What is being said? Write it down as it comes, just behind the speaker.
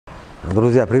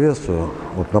Друзья, приветствую.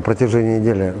 Вот на протяжении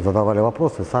недели задавали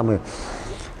вопросы. Самый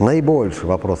наибольший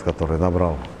вопрос, который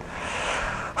набрал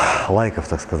лайков,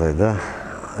 так сказать, да,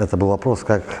 это был вопрос,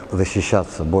 как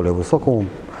защищаться более высокому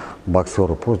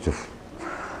боксеру против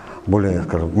более,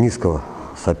 скажем, низкого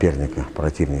соперника,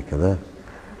 противника, да.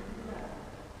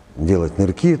 Делать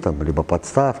нырки, там, либо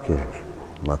подставки,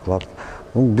 накладки.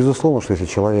 Ну, безусловно, что если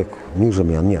человек ниже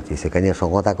меня, нет. Если, конечно,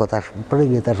 он вот так вот аж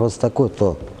прыгает, аж вот с такой,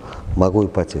 то могу и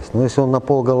потесть. Но если он на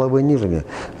пол головы ниже меня,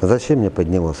 зачем мне под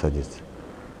него садиться?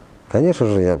 Конечно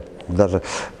же, я даже,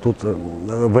 тут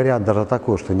вариант даже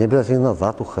такой, что не обязательно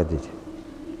назад уходить.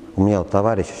 У меня вот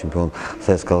товарищ, чемпион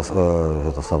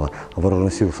Советского,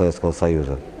 вооруженных сил Советского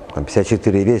Союза, там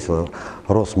 54 весил,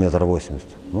 рост 1,80 м.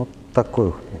 Ну,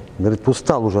 такой. Говорит,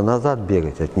 устал уже назад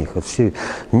бегать от них. Вот все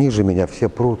ниже меня, все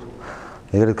прут.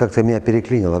 Я, говорит, как-то меня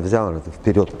переклинило, взял,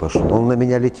 вперед пошел. Он на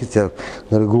меня летит, я,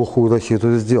 говорит, глухую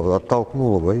защиту сделал,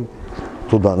 оттолкнул его и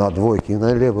туда, на двойке, и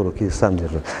на левой руке, и сам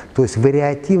держу. То есть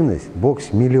вариативность,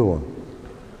 бокс миллион.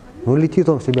 Ну, летит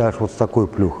он в себя аж вот с такой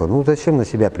плюхой. Ну, зачем на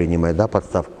себя принимать, да,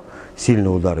 подставку?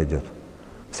 Сильный удар идет.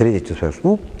 Встретите,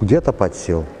 ну, где-то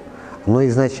подсел. Но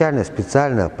изначально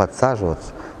специально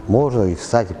подсаживаться можно и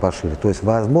встать и пошире. То есть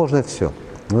возможно все.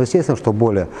 Но естественно, что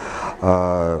более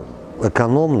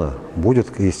экономно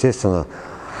будет, естественно,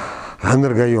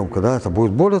 энергоемко. Да? Это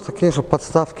будет более такие же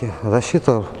подставки.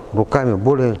 Защита руками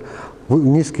более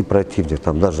низкий противник.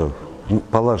 Там даже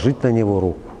положить на него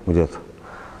руку где-то.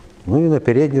 Ну и на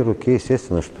передней руке,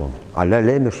 естественно, что а-ля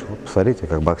Лемеш. Посмотрите,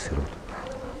 как боксирует.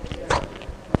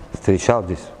 Встречал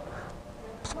здесь.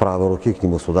 С правой руки к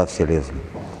нему сюда все лезли.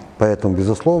 Поэтому,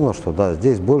 безусловно, что да,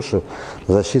 здесь больше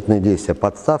защитные действия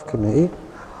подставками и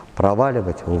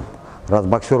проваливать. Раз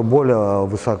боксер более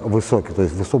высокий, то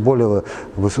есть более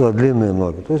длинные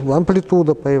ноги, то есть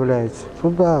амплитуда появляется.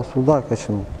 Сюда, сюда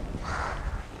качнул.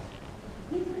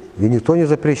 И никто не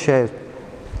запрещает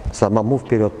самому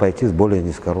вперед пойти с более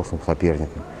низкорослым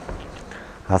соперником.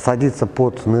 А садиться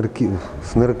под нырки,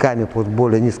 с нырками под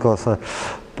более низкого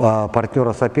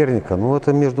партнера соперника, ну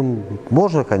это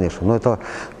можно, конечно, но это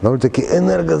довольно-таки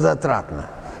энергозатратно.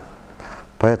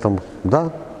 Поэтому,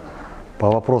 да, по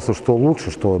вопросу, что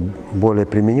лучше, что более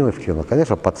применимо и эффективно,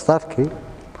 конечно, подставки,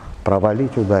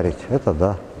 провалить, ударить, это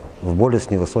да, в более с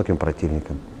невысоким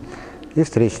противником. И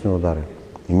встречные удары.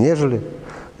 Нежели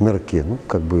нырки, ну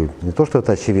как бы, не то, что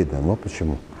это очевидно, но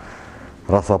почему?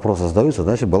 Раз вопросы задаются,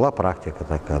 значит была практика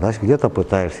такая, значит где-то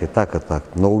пытаешься и так,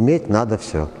 но уметь надо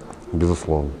все.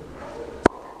 Безусловно.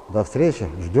 До встречи.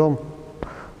 Ждем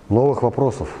новых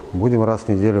вопросов. Будем раз в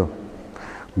неделю.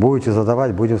 Будете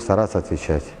задавать, будем стараться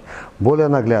отвечать. Более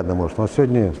наглядно, может. Но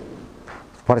сегодня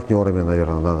с партнерами,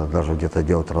 наверное, надо даже где-то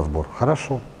делать разбор.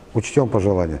 Хорошо. Учтем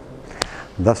пожелания.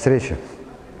 До встречи.